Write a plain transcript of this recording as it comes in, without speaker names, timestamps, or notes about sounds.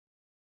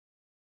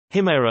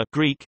Himera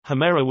Greek,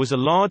 Himera was a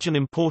large and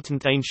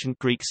important ancient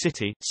Greek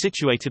city,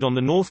 situated on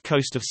the north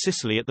coast of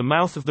Sicily at the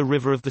mouth of the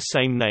river of the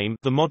same name,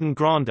 the modern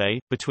Grande,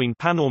 between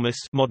Panormus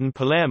modern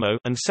Palermo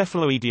and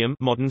Cephaloidium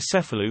modern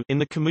Cephalou in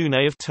the commune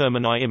of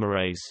Termini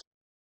Imerese.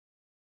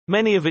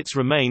 Many of its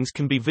remains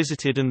can be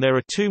visited and there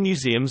are 2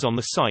 museums on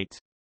the site.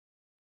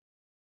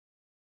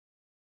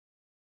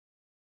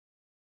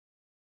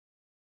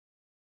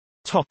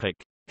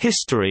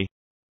 History.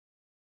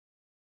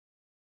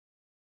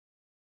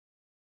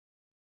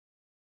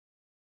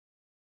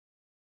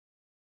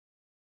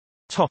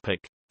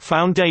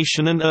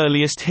 Foundation and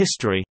earliest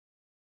history.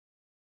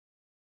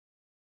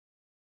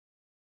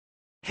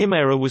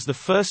 Himera was the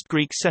first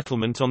Greek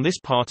settlement on this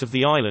part of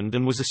the island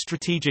and was a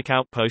strategic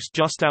outpost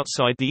just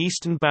outside the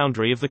eastern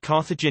boundary of the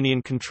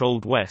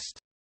Carthaginian-controlled west.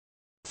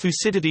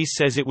 Thucydides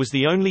says it was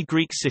the only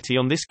Greek city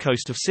on this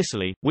coast of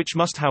Sicily, which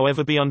must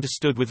however be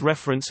understood with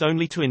reference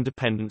only to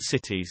independent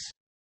cities.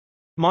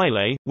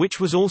 Mylae,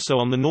 which was also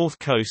on the north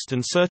coast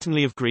and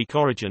certainly of Greek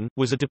origin,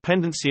 was a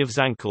dependency of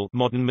Zancle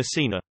modern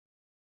Messina.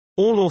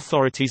 All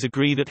authorities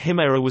agree that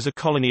Himera was a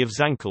colony of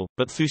Zancle,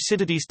 but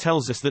Thucydides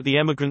tells us that the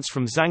emigrants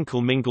from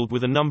Zancle mingled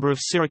with a number of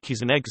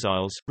Syracusan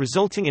exiles,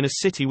 resulting in a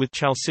city with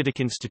Chalcidic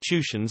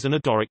institutions and a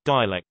Doric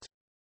dialect.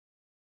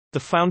 The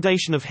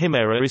foundation of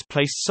Himera is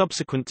placed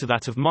subsequent to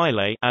that of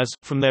Mylae as,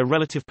 from their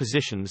relative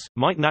positions,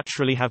 might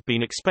naturally have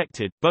been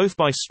expected, both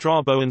by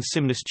Strabo and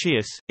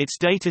Simnus-Chius. Its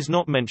date is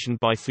not mentioned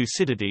by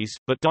Thucydides,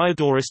 but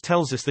Diodorus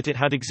tells us that it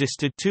had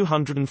existed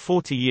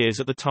 240 years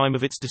at the time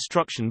of its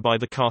destruction by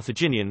the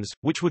Carthaginians,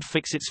 which would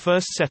fix its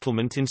first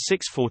settlement in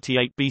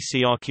 648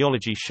 BC.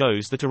 Archaeology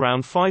shows that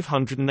around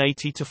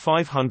 580 to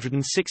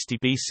 560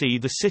 BC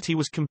the city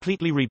was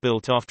completely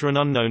rebuilt after an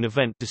unknown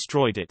event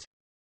destroyed it.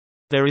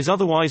 There is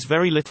otherwise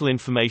very little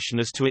information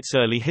as to its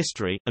early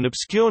history. An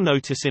obscure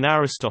notice in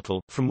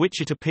Aristotle, from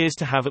which it appears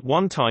to have at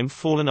one time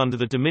fallen under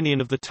the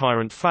dominion of the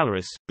tyrant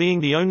Phalaris, being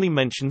the only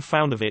mention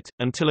found of it,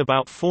 until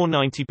about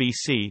 490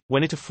 BC,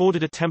 when it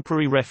afforded a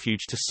temporary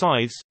refuge to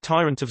Scythes,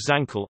 tyrant of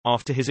Zancle,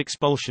 after his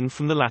expulsion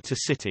from the latter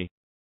city.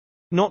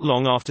 Not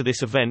long after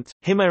this event,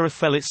 Himera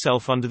fell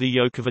itself under the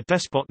yoke of a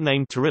despot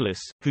named Tyrillus,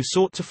 who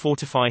sought to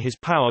fortify his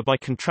power by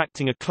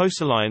contracting a close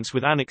alliance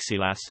with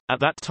Anaxilas, at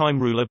that time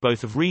ruler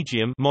both of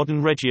Rhegium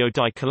modern Reggio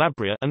di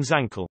Calabria and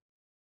Zancle.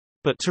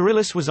 But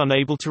Tyrillus was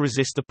unable to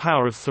resist the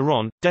power of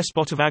Theron,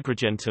 despot of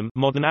Agrigentum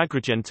modern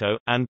Agrigento,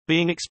 and,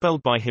 being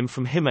expelled by him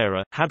from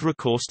Himera, had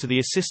recourse to the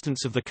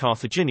assistance of the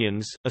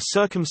Carthaginians, a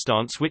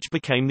circumstance which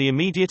became the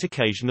immediate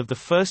occasion of the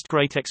first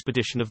great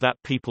expedition of that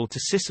people to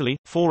Sicily,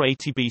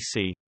 480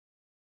 BC.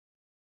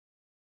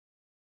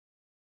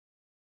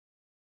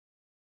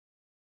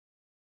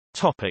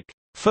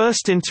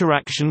 First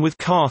interaction with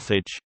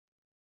Carthage.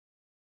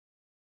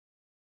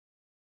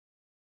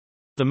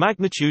 The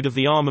magnitude of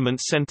the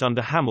armament sent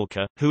under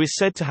Hamilcar, who is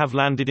said to have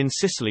landed in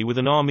Sicily with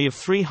an army of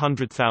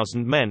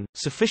 300,000 men,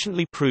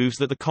 sufficiently proves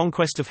that the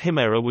conquest of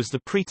Himera was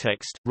the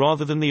pretext,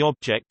 rather than the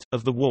object,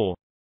 of the war.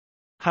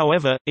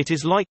 However, it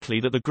is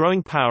likely that the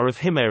growing power of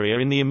Himera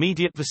in the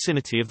immediate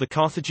vicinity of the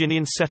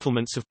Carthaginian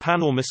settlements of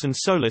Panormus and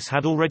Solus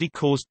had already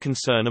caused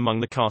concern among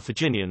the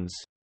Carthaginians.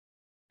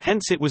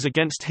 Hence it was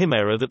against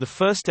Himera that the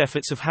first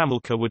efforts of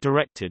Hamilcar were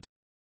directed.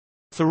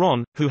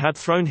 Theron, who had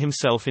thrown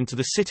himself into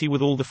the city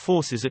with all the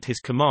forces at his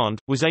command,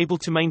 was able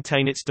to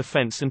maintain its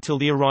defense until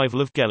the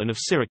arrival of Gelon of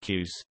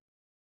Syracuse.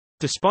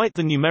 Despite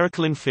the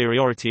numerical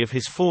inferiority of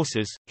his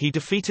forces, he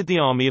defeated the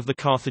army of the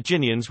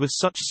Carthaginians with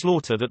such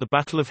slaughter that the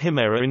Battle of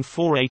Himera in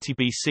 480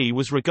 BC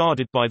was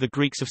regarded by the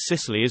Greeks of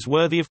Sicily as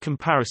worthy of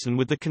comparison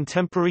with the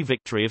contemporary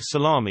victory of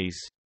Salamis.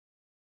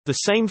 The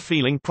same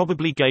feeling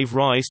probably gave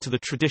rise to the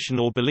tradition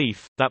or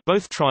belief, that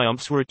both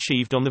triumphs were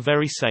achieved on the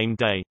very same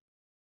day.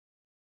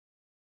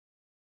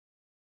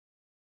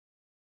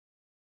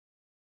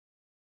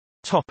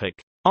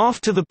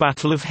 After the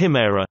Battle of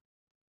Himera.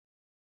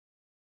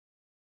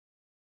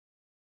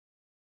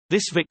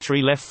 This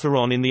victory left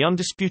Theron in the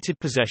undisputed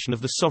possession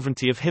of the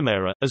sovereignty of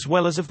Himera, as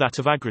well as of that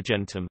of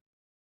Agrigentum.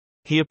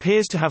 He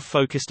appears to have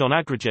focused on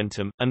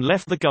Agrigentum, and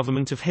left the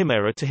government of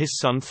Himera to his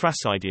son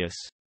Thrasaidius.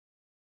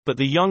 But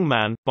the young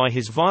man, by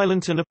his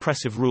violent and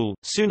oppressive rule,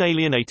 soon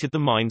alienated the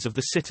minds of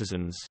the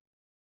citizens.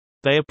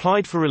 They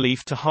applied for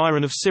relief to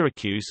Hieron of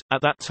Syracuse,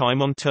 at that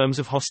time on terms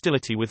of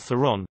hostility with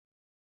Theron.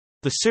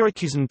 The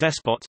Syracusan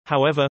despot,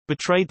 however,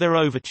 betrayed their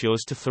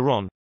overtures to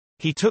Theron.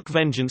 He took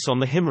vengeance on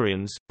the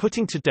Himerians,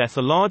 putting to death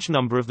a large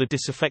number of the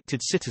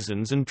disaffected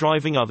citizens and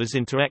driving others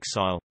into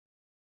exile.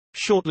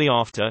 Shortly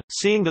after,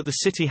 seeing that the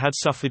city had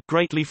suffered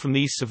greatly from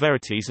these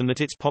severities and that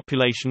its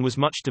population was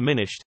much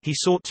diminished, he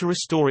sought to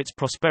restore its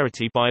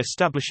prosperity by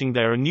establishing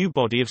there a new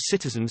body of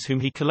citizens whom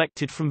he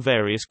collected from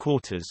various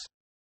quarters.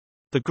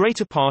 The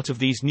greater part of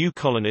these new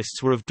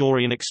colonists were of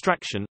Dorian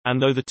extraction,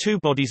 and though the two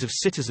bodies of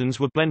citizens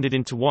were blended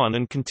into one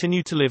and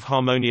continued to live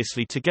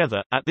harmoniously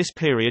together, at this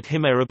period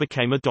Himera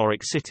became a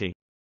Doric city.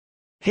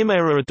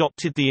 Himera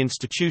adopted the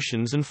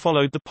institutions and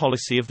followed the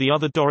policy of the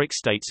other Doric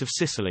states of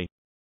Sicily.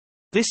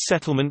 This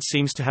settlement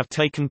seems to have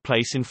taken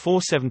place in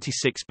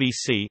 476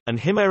 BC, and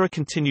Himera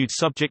continued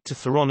subject to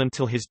Theron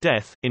until his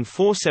death, in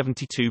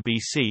 472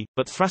 BC,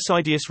 but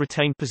Thrasaidius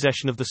retained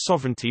possession of the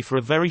sovereignty for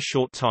a very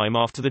short time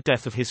after the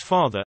death of his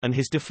father, and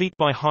his defeat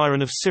by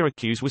Hieron of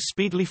Syracuse was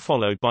speedily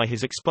followed by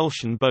his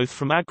expulsion both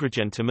from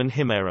Agrigentum and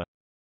Himera.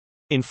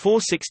 In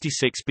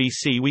 466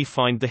 BC we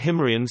find the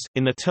Himerians,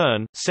 in their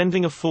turn,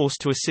 sending a force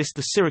to assist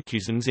the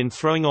Syracusans in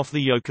throwing off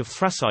the yoke of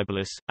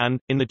Thrasybulus, and,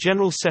 in the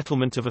general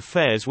settlement of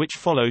affairs which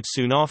followed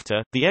soon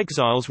after, the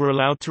exiles were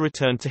allowed to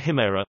return to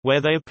Himera,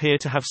 where they appear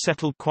to have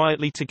settled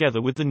quietly together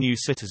with the new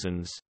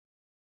citizens.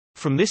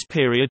 From this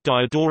period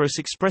Diodorus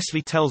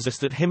expressly tells us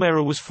that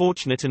Himera was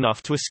fortunate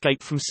enough to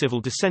escape from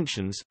civil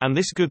dissensions, and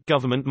this good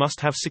government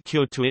must have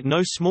secured to it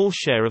no small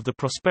share of the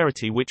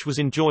prosperity which was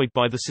enjoyed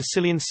by the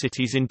Sicilian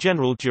cities in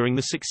general during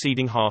the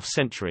succeeding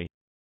half-century.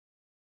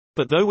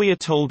 But though we are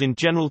told in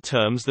general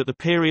terms that the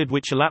period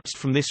which elapsed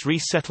from this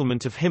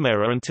resettlement of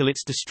Himera until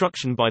its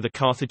destruction by the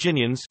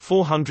Carthaginians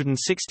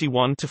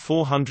 461 to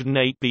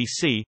 408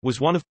 BC, was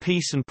one of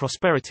peace and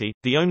prosperity,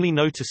 the only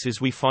notices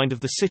we find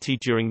of the city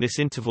during this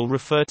interval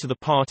refer to the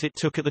part it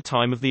took at the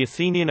time of the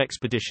Athenian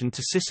expedition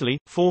to Sicily,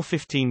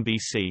 415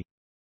 BC.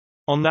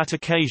 On that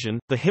occasion,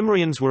 the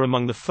Himerians were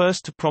among the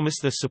first to promise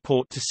their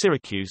support to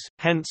Syracuse,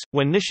 hence,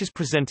 when Nicias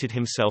presented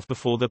himself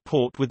before their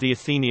port with the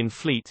Athenian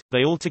fleet,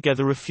 they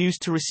altogether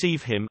refused to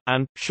receive him,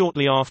 and,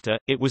 shortly after,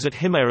 it was at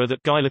Himera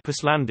that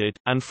Gylippus landed,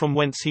 and from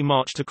whence he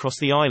marched across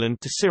the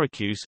island to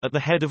Syracuse, at the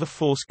head of a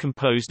force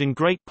composed in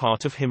great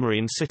part of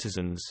Himerian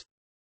citizens.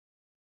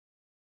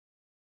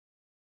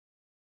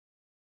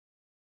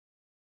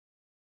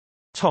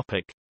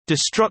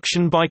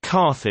 Destruction by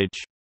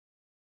Carthage.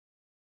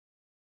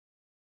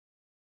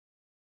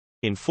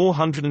 In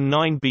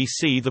 409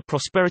 BC the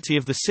prosperity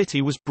of the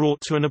city was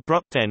brought to an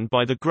abrupt end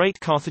by the great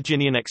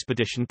Carthaginian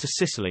expedition to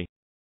Sicily.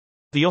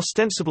 The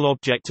ostensible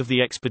object of the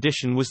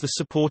expedition was the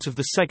support of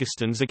the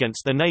Segestans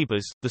against their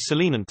neighbours, the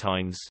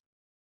Selenantines.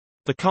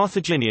 The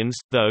Carthaginians,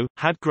 though,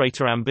 had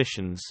greater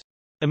ambitions.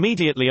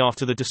 Immediately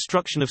after the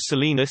destruction of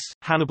Selinus,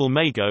 Hannibal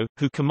Mago,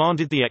 who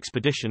commanded the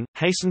expedition,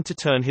 hastened to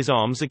turn his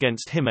arms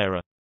against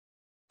Himera.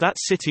 That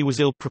city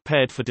was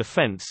ill-prepared for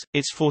defense,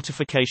 its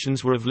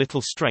fortifications were of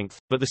little strength,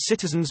 but the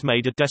citizens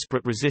made a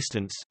desperate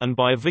resistance, and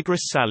by a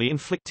vigorous sally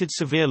inflicted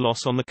severe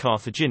loss on the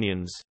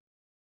Carthaginians.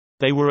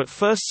 They were at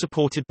first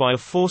supported by a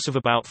force of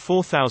about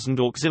 4,000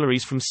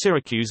 auxiliaries from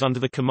Syracuse under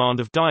the command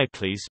of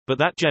Diocles, but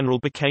that general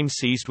became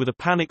seized with a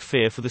panic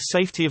fear for the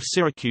safety of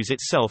Syracuse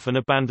itself and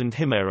abandoned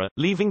Himera,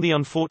 leaving the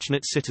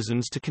unfortunate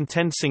citizens to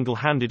contend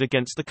single-handed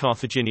against the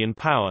Carthaginian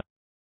power.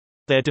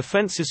 Their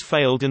defences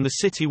failed and the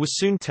city was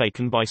soon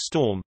taken by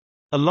storm.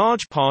 A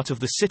large part of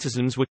the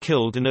citizens were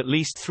killed and at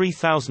least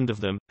 3,000 of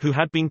them, who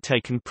had been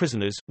taken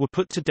prisoners, were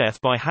put to death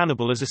by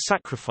Hannibal as a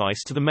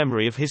sacrifice to the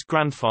memory of his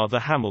grandfather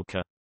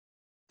Hamilcar.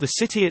 The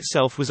city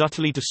itself was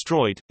utterly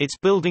destroyed, its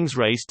buildings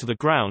razed to the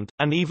ground,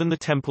 and even the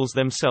temples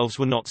themselves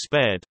were not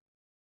spared.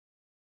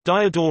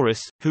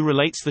 Diodorus, who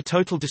relates the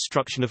total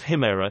destruction of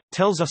Himera,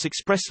 tells us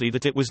expressly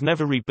that it was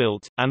never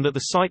rebuilt, and that the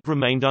site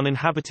remained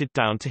uninhabited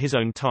down to his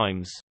own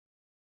times.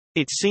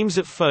 It seems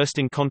at first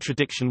in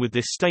contradiction with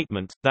this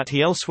statement, that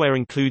he elsewhere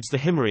includes the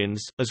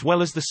Himerians, as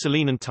well as the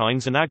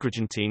Selenantines and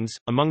Agrigentines,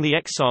 among the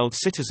exiled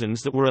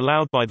citizens that were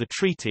allowed by the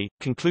treaty,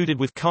 concluded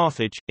with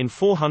Carthage, in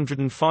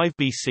 405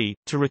 BC,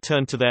 to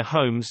return to their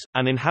homes,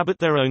 and inhabit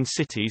their own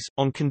cities,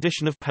 on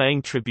condition of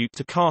paying tribute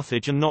to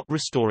Carthage and not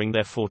restoring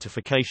their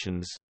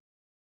fortifications.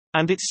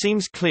 And it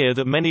seems clear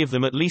that many of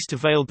them at least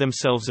availed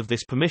themselves of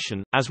this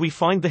permission, as we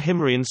find the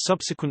Himerians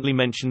subsequently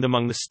mentioned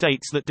among the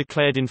states that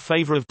declared in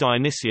favour of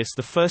Dionysius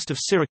I of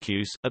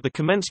Syracuse, at the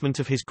commencement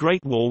of his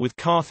great war with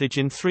Carthage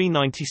in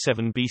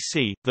 397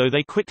 BC, though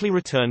they quickly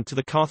returned to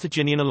the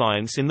Carthaginian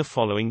alliance in the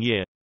following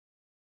year.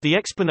 The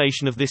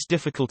explanation of this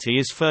difficulty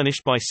is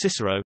furnished by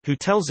Cicero, who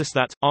tells us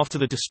that, after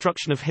the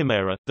destruction of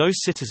Himera,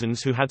 those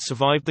citizens who had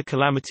survived the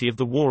calamity of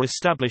the war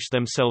established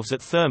themselves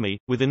at Thermae,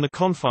 within the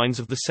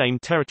confines of the same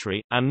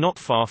territory, and not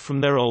far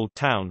from their old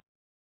town.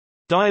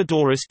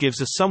 Diodorus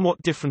gives a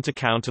somewhat different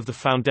account of the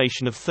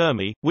foundation of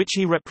Thermae, which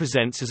he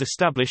represents as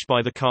established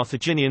by the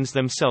Carthaginians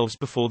themselves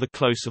before the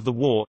close of the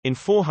war, in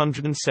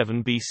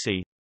 407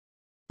 BC.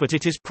 But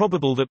it is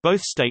probable that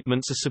both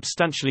statements are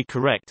substantially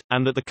correct,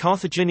 and that the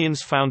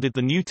Carthaginians founded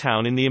the new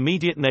town in the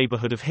immediate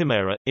neighborhood of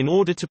Himera, in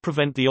order to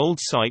prevent the old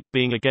site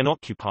being again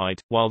occupied,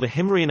 while the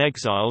Himerian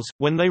exiles,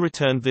 when they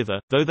returned thither,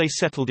 though they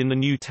settled in the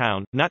new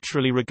town,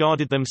 naturally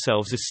regarded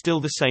themselves as still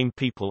the same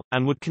people,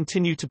 and would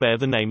continue to bear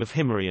the name of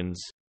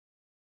Himerians.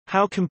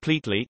 How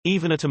completely,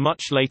 even at a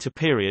much later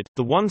period,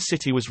 the one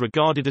city was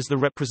regarded as the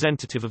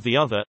representative of the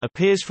other,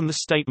 appears from the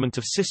statement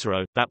of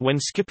Cicero, that when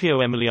Scipio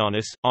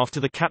Aemilianus,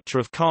 after the capture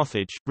of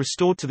Carthage,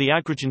 restored to the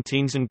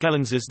Agrigentines and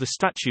Gelonses the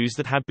statues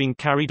that had been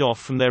carried off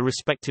from their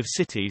respective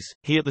cities,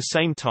 he at the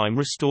same time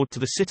restored to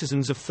the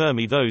citizens of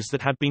Thermae those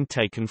that had been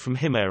taken from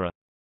Himera.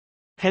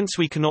 Hence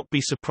we cannot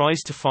be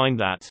surprised to find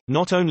that,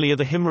 not only are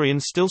the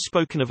Himerians still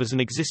spoken of as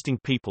an existing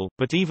people,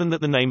 but even that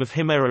the name of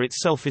Himera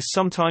itself is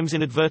sometimes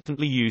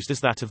inadvertently used as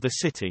that of the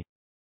city.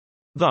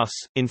 Thus,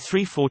 in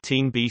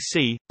 314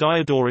 BC,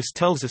 Diodorus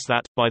tells us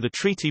that, by the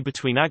treaty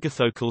between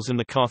Agathocles and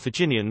the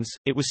Carthaginians,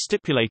 it was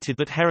stipulated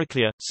that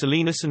Heraclea,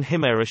 Selinus and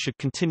Himera should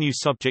continue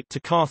subject to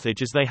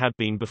Carthage as they had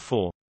been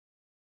before.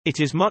 It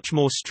is much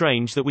more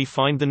strange that we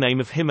find the name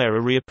of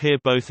Himera reappear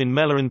both in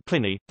Mela and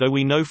Pliny, though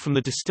we know from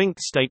the distinct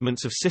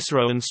statements of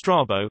Cicero and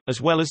Strabo, as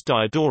well as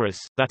Diodorus,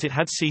 that it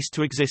had ceased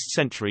to exist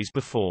centuries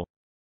before.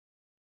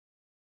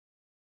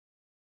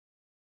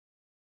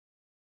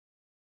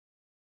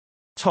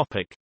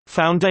 Topic: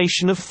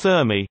 Foundation of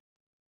Thermae.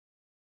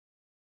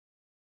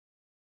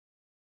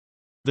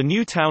 The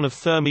new town of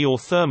Thermae or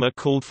Therma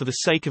called for the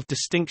sake of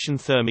distinction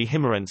Thermae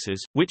Himerenses,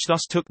 which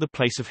thus took the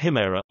place of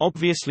Himera,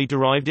 obviously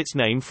derived its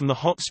name from the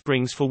hot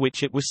springs for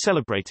which it was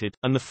celebrated,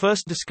 and the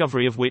first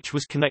discovery of which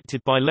was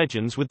connected by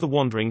legends with the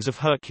wanderings of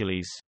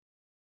Hercules.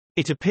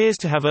 It appears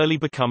to have early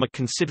become a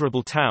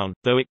considerable town,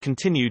 though it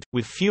continued,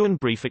 with few and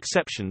brief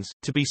exceptions,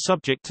 to be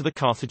subject to the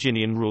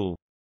Carthaginian rule.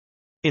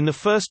 In the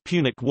First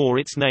Punic War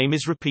its name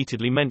is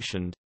repeatedly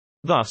mentioned.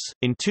 Thus,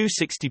 in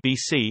 260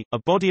 BC, a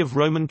body of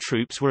Roman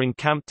troops were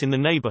encamped in the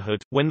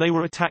neighborhood, when they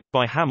were attacked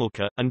by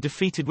Hamilcar, and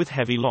defeated with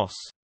heavy loss.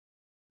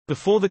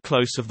 Before the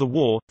close of the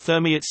war,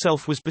 Thermae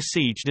itself was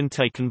besieged and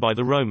taken by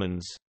the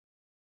Romans.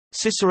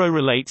 Cicero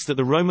relates that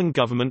the Roman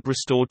government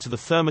restored to the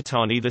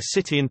Thermotani their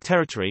city and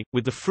territory,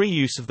 with the free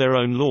use of their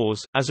own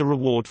laws, as a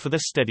reward for their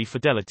steady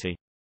fidelity.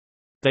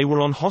 They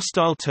were on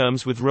hostile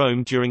terms with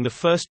Rome during the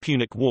First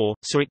Punic War,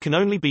 so it can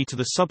only be to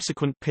the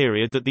subsequent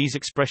period that these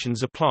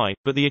expressions apply,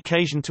 but the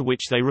occasion to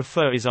which they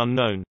refer is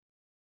unknown.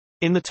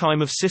 In the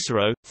time of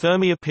Cicero,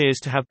 Thermae appears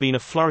to have been a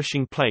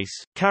flourishing place,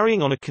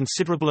 carrying on a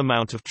considerable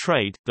amount of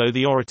trade, though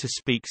the orator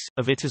speaks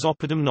of it as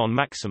oppidum non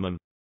maximum.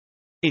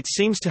 It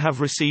seems to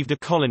have received a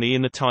colony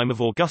in the time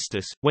of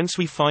Augustus, whence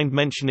we find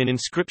mention in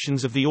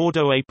inscriptions of the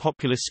Ordo a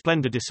Populus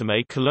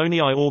Splendidissime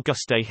Coloniae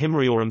Augustae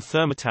Himmeriorum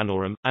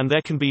Thermotanorum, and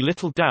there can be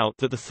little doubt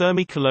that the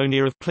Thermae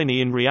Colonia of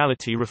Pliny in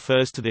reality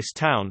refers to this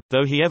town,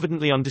 though he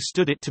evidently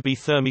understood it to be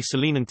Thermae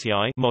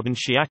Selinantiae, modern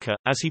Chiaca,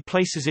 as he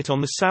places it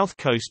on the south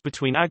coast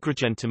between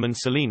Agrigentum and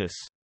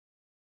Selinus.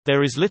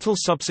 There is little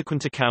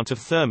subsequent account of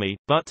Thermae,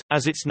 but,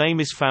 as its name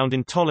is found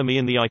in Ptolemy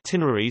and the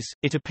itineraries,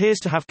 it appears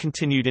to have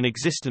continued in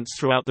existence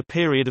throughout the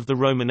period of the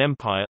Roman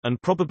Empire,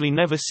 and probably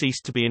never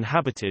ceased to be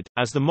inhabited,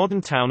 as the modern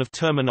town of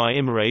Termini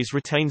Immerae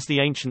retains the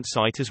ancient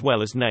site as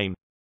well as name.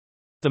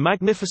 The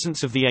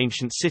magnificence of the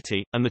ancient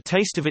city, and the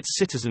taste of its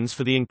citizens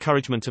for the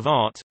encouragement of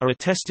art, are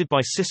attested by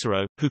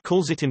Cicero, who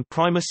calls it in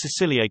Primus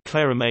Siciliae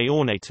Clarame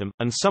Ornatum,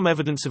 and some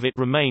evidence of it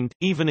remained,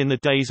 even in the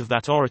days of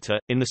that orator,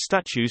 in the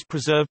statues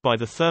preserved by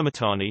the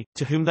Thermotani,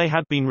 to whom they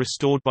had been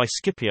restored by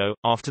Scipio,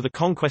 after the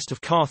conquest of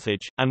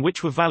Carthage, and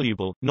which were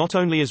valuable, not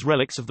only as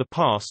relics of the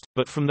past,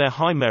 but from their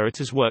high merit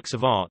as works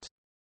of art.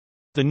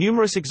 The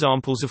numerous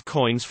examples of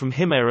coins from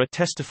Himera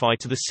testify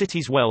to the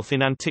city's wealth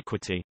in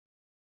antiquity.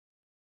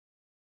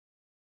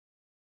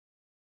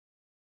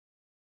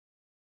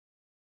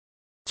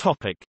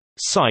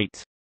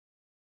 Site.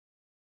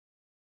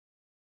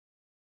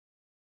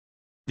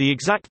 The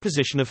exact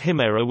position of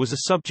Himera was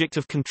a subject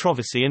of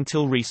controversy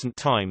until recent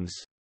times.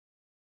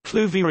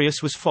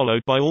 Cluverius was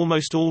followed by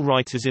almost all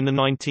writers in the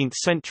 19th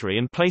century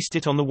and placed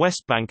it on the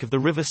west bank of the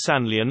river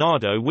San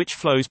Leonardo, which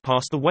flows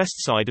past the west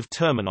side of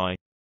Termini.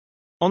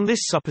 On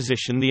this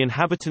supposition the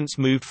inhabitants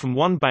moved from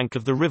one bank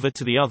of the river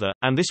to the other,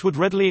 and this would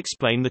readily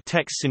explain the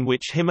texts in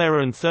which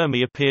Himera and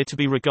Thermae appear to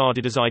be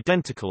regarded as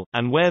identical,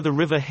 and where the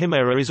river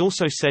Himera is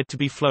also said to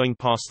be flowing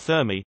past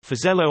Thermae.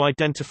 Fazello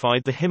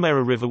identified the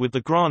Himera River with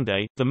the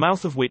Grande, the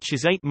mouth of which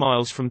is 8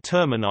 miles from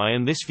Termini,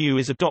 and this view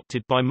is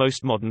adopted by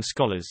most modern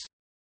scholars.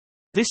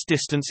 This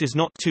distance is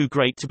not too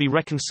great to be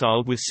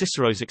reconciled with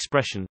Cicero's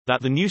expression,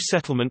 that the new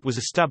settlement was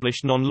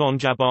established non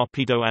longe ab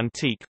arpido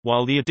antique,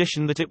 while the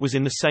addition that it was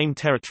in the same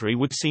territory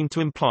would seem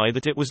to imply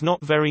that it was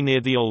not very near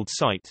the old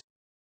site.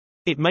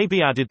 It may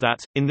be added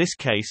that, in this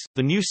case,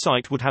 the new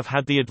site would have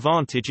had the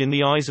advantage in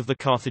the eyes of the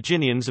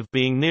Carthaginians of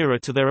being nearer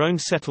to their own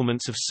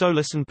settlements of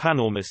Solus and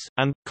Panormus,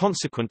 and,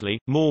 consequently,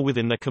 more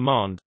within their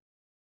command.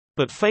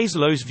 But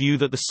Fazello's view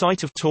that the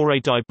site of Torre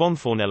di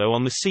Bonfornello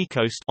on the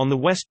seacoast on the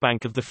west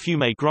bank of the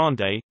Fiume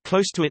Grande,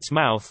 close to its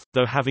mouth,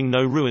 though having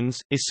no ruins,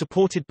 is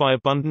supported by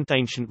abundant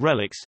ancient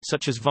relics,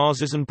 such as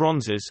vases and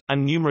bronzes,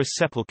 and numerous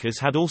sepulchres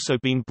had also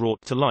been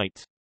brought to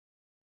light.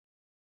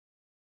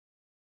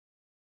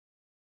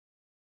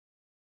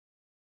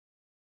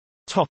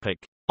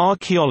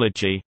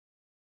 Archaeology.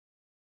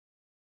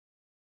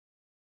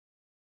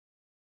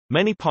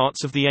 Many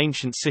parts of the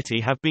ancient city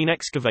have been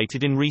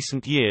excavated in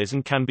recent years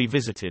and can be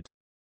visited.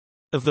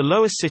 Of the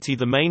lower city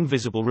the main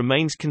visible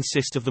remains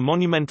consist of the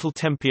monumental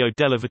Tempio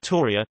della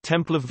Vittoria,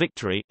 Temple of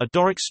Victory, a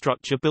Doric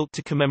structure built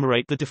to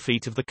commemorate the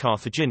defeat of the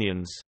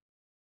Carthaginians.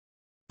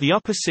 The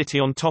upper city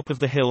on top of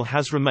the hill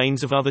has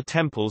remains of other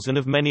temples and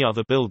of many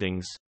other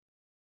buildings.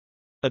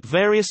 At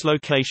various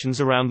locations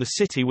around the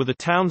city were the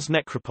town's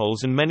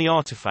necropoles, and many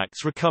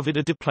artifacts recovered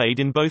are displayed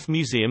in both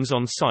museums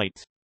on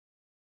site.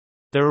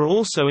 There are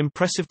also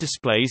impressive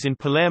displays in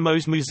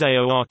Palermo's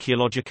Museo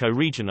Archeologico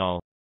Regionale.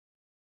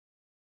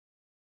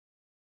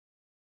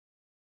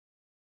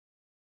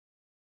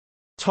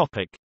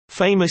 Topic: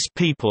 Famous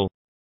people.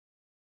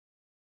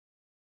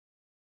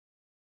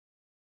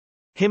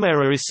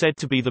 Himera is said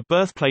to be the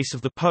birthplace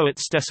of the poet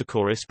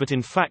Stesichorus, but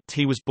in fact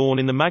he was born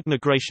in the Magna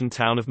Graecian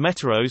town of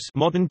Metaros,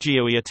 modern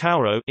Gioia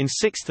Tauro, in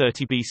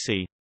 630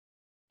 BC.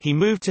 He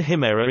moved to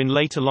Himera in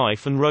later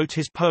life and wrote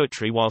his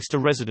poetry whilst a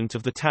resident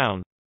of the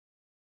town.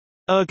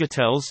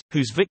 Ergoteles,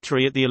 whose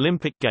victory at the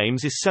Olympic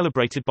Games is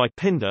celebrated by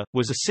Pindar,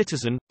 was a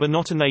citizen, but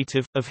not a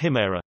native, of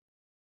Himera.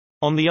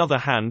 On the other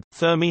hand,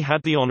 Thermae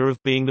had the honor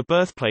of being the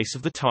birthplace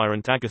of the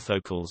tyrant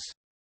Agathocles.